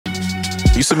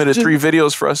You submitted 3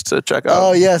 videos for us to check out.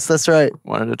 Oh, yes, that's right.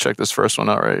 Wanted to check this first one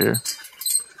out right here.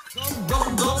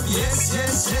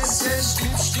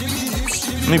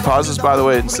 Let me pause this, by the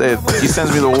way, and say he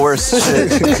sends me the worst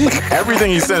shit.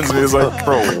 Everything he sends me is like,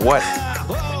 bro, what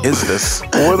is this?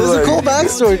 There's a cool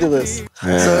backstory to this.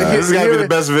 Yeah. So this is gotta be the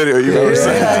best video you've ever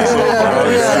seen.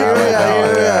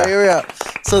 Here we are.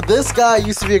 So this guy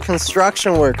used to be a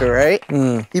construction worker, right?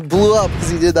 He blew up because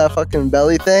he did that fucking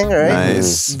belly thing, right?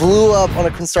 Nice. Blew up on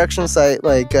a construction site,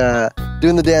 like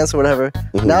doing the dance or whatever.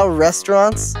 Now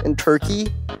restaurants in Turkey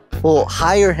will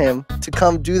hire him to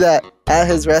come do that at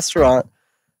his restaurant.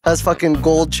 Has fucking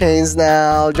gold chains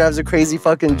now, drives a crazy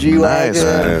fucking G-Wagon.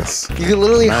 Nice. You can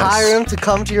literally hire him to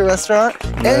come to your restaurant,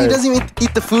 and he doesn't even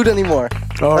eat the food anymore.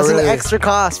 Oh, That's really? an extra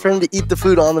cost for him to eat the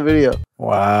food on the video.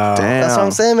 Wow. Damn. That's what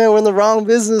I'm saying, man. We're in the wrong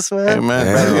business, man. Hey, man.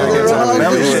 We're in the wrong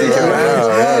business.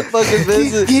 Wrong fucking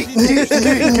business.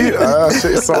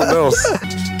 Shit, something else.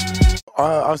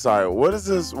 I'm sorry. What is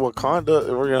this? Wakanda?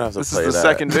 We're gonna have to This play is the that.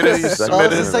 second video you Oh,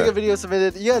 submitted. it's the second video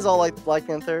submitted. You guys all like Black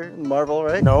Panther and Marvel,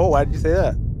 right? No, why did you say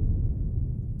that?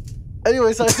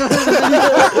 Anyway, so I submitted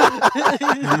the video.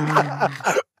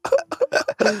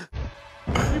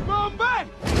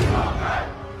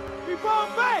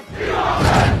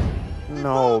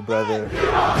 No, brother.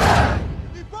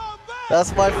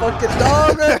 That's my fucking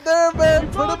dog right there, man.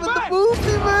 Put him in the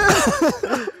movie,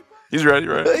 man. He's ready,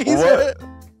 right? He's ready.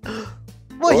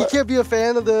 What? You can't be a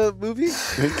fan of the movie?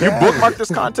 You bookmark this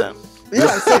content. Yeah,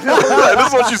 I save it. This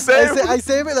is what you say? I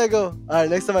save it and I go, all right,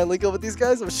 next time I link up with these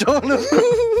guys, I'm showing them.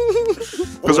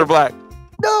 Because they're black.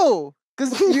 No,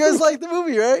 because you guys like the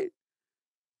movie, right?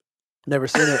 Never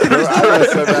seen it. I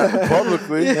said that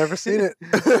publicly. Never seen it.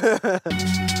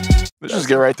 Let's just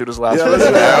get right through this last Yeah,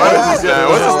 video. let's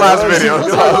What's this last video?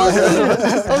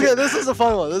 Okay, this is a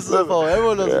fun one. This is a fun one.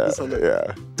 Everyone knows what this one is.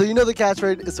 Yeah. So you know the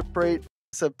catchphrase, it's a parade.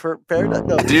 It's a parade?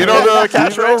 No. Do you know the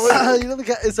catchphrase? You know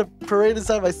it's a parade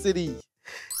inside my city.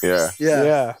 Yeah. Yeah.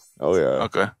 Yeah. Oh yeah.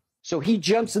 Okay. So he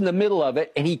jumps in the middle of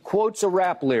it and he quotes a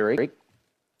rap lyric.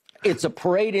 It's a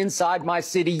parade inside my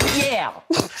city, yeah!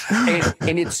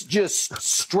 and it's just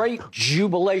straight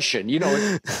jubilation, you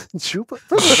know.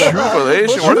 Jubilation?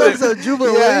 What is a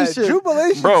jubilation? Yeah,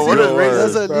 jubilation. Bro, what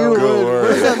That's a new word. What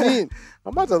does that mean?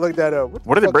 I'm about to look that up.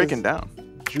 What are they breaking down?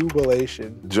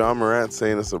 Jubilation. John Morant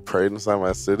saying it's a parade inside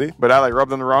my city. But I like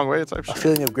rubbed them the wrong way type A shit.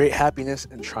 feeling of great happiness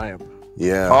and triumph.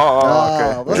 Yeah. Oh,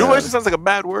 okay. Yeah. Jubilation sounds like a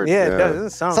bad word. Yeah, Yeah. it does. It doesn't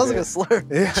sound Sounds good. like a slur.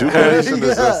 Yeah. Jubilation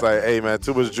is just like, hey man,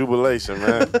 too much jubilation,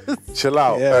 man. Chill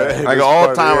out. Yeah. Hey, Like an this all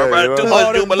party, timer, yeah, bro. you know? Too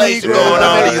much jubilation going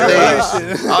on these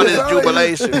days. All this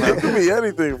jubilation, It man. could be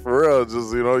anything for real.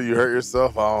 Just, you know, you hurt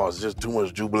yourself. Oh, it's just too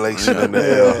much jubilation in the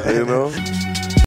air, you know?